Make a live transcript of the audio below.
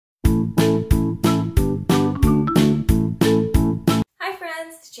Hi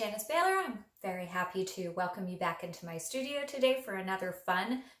friends, it's Janice Baylor. I'm very happy to welcome you back into my studio today for another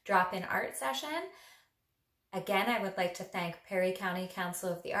fun drop-in art session. Again, I would like to thank Perry County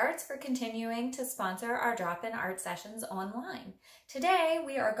Council of the Arts for continuing to sponsor our drop-in art sessions online. Today,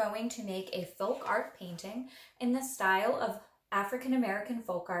 we are going to make a folk art painting in the style of African-American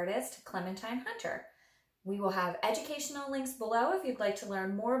folk artist Clemenatine Hunter. We will have educational links below if you'd like to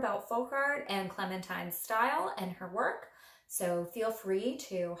learn more about folk art and Clementine's style and her work. So feel free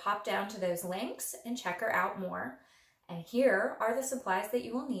to hop down to those links and check her out more. And here are the supplies that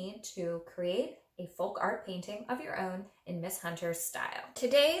you will need to create a folk art painting of your own in Miss Hunter's style.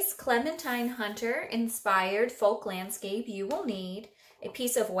 Today's Clemenatine Hunter inspired folk landscape, you will need a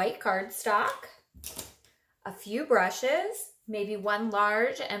piece of white cardstock, a few brushes, maybe one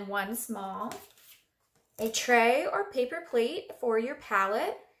large and one small, a tray or paper plate for your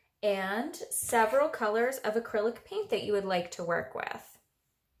palette, and several colors of acrylic paint that you would like to work with.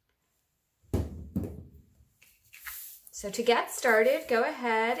 So to get started, go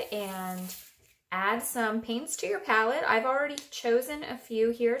ahead and add some paints to your palette. I've already chosen a few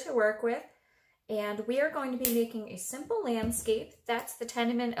here to work with, and we are going to be making a simple landscape. That's the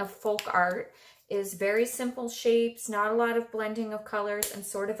tenement of folk art, is very simple shapes, not a lot of blending of colors, and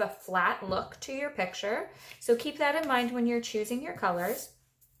sort of a flat look to your picture. So keep that in mind when you're choosing your colors.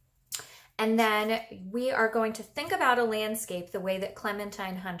 And then we are going to think about a landscape the way that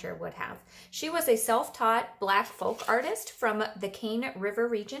Clemenatine Hunter would have. She was a self-taught Black folk artist from the Cane River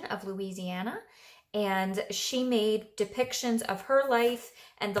region of Louisiana, and she made depictions of her life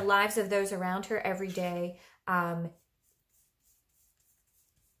and the lives of those around her every day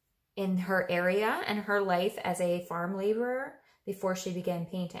in her area and her life as a farm laborer before she began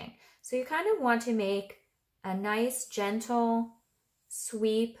painting. So you kind of want to make a nice, gentle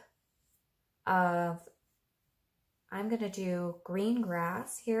sweep of, I'm going to do green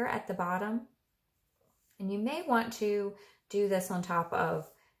grass here at the bottom, and you may want to do this on top of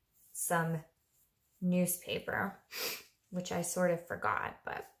some newspaper, which I sort of forgot,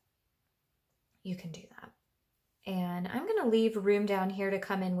 but you can do that. And I'm going to leave room down here to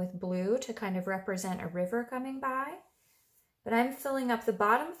come in with blue to kind of represent a river coming by, but I'm filling up the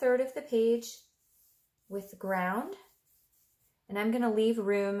bottom third of the page with ground, and I'm going to leave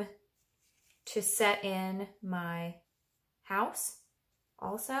room to set in my house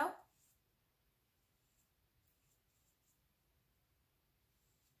also.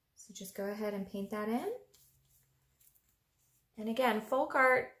 So just go ahead and paint that in. And again, folk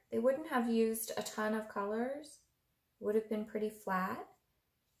art, they wouldn't have used a ton of colors. It would have been pretty flat.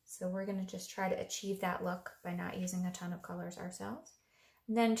 So we're going to just try to achieve that look by not using a ton of colors ourselves.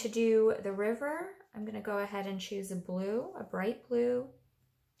 And then to do the river, I'm going to go ahead and choose a blue, a bright blue,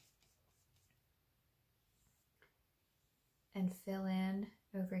 and fill in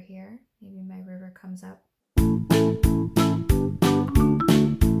over here. Maybe my river comes up. I'm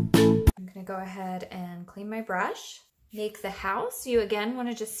going to go ahead and clean my brush. Make the house. You again want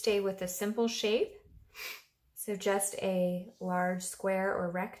to just stay with a simple shape. So just a large square or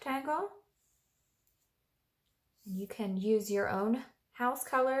rectangle. You can use your own house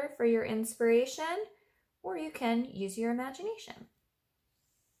color for your inspiration, or you can use your imagination.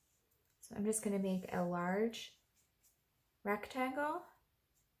 So I'm just going to make a large rectangle,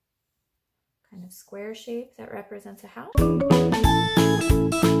 kind of square shape that represents a house.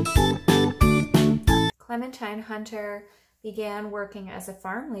 Clemenatine Hunter began working as a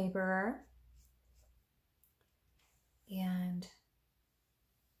farm laborer, and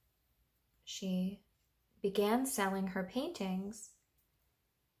she began selling her paintings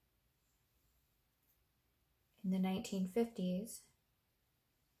in the 1950s.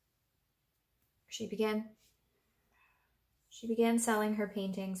 She began selling her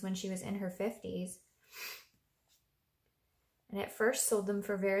paintings when she was in her 50s, and at first sold them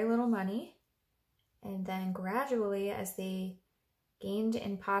for very little money, and then gradually, as they gained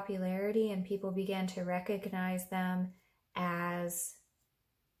in popularity and people began to recognize them as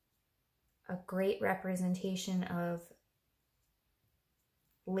a great representation of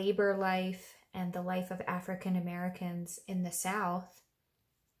labor life and the life of African Americans in the South,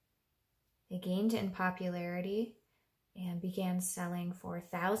 they gained in popularity and began selling for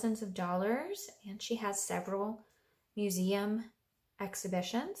thousands of dollars, and she has several museum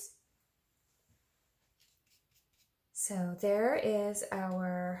exhibitions. So there is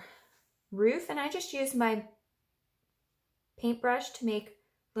our roof, and I just used my paintbrush to make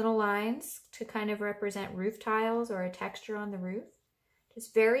little lines to kind of represent roof tiles or a texture on the roof.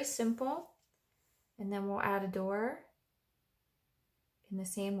 Just very simple. And then we'll add a door in the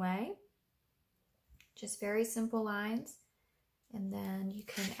same way. Just very simple lines. And then you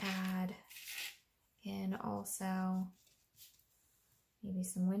can add in also maybe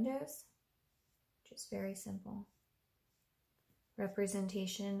some windows. Just very simple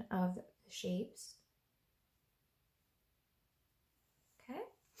representation of the shapes. Okay.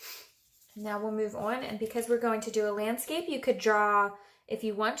 And now we'll move on. And because we're going to do a landscape, you could draw, if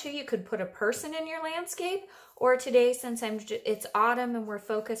you want to, you could put a person in your landscape. Or today, since it's autumn and we're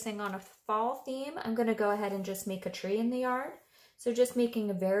focusing on a fall theme, I'm going to go ahead and just make a tree in the yard. So just making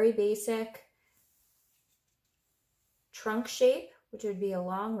a very basic trunk shape, which would be a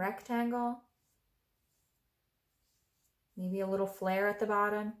long rectangle. Maybe a little flare at the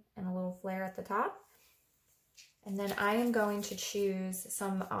bottom and a little flare at the top. And then I am going to choose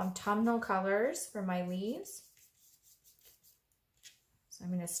some autumnal colors for my leaves. So I'm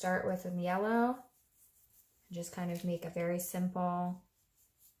going to start with a yellow and just kind of make a very simple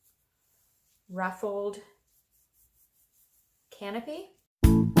ruffled canopy.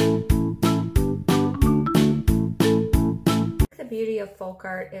 The beauty of folk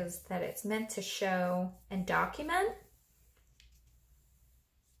art is that it's meant to show and document.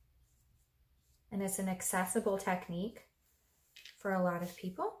 And it's an accessible technique for a lot of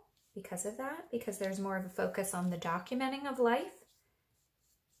people because of that, because there's more of a focus on the documenting of life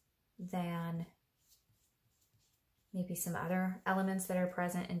than maybe some other elements that are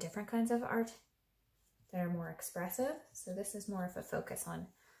present in different kinds of art that are more expressive. So this is more of a focus on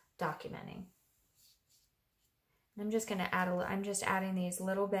documenting. And I'm just going to add I'm just adding these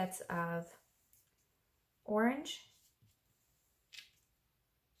little bits of orange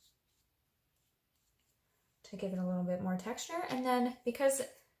to give it a little bit more texture. And then because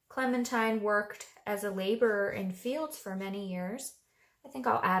Clementine worked as a laborer in fields for many years, I think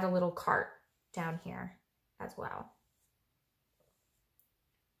I'll add a little cart down here as well.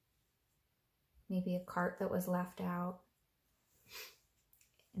 Maybe a cart that was left out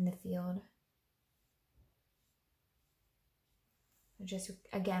in the field. Just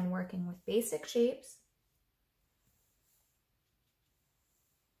again working with basic shapes.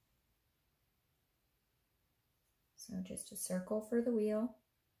 So just a circle for the wheel.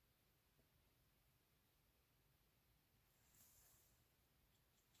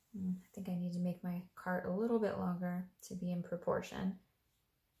 I think I need to make my cart a little bit longer to be in proportion.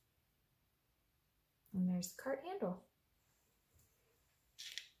 And there's the cart handle.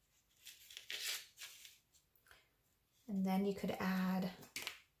 And then you could add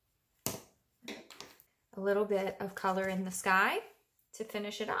a little bit of color in the sky to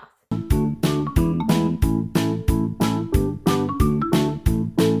finish it off.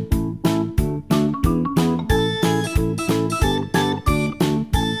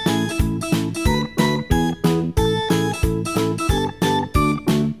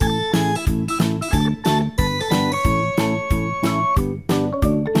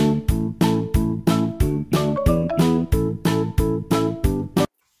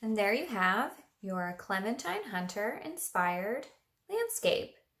 And there you have your Clementine Hunter inspired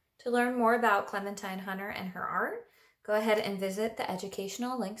landscape. To learn more about Clementine Hunter and her art, go ahead and visit the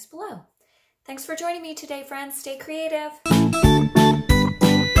educational links below. Thanks for joining me today, friends. Stay creative.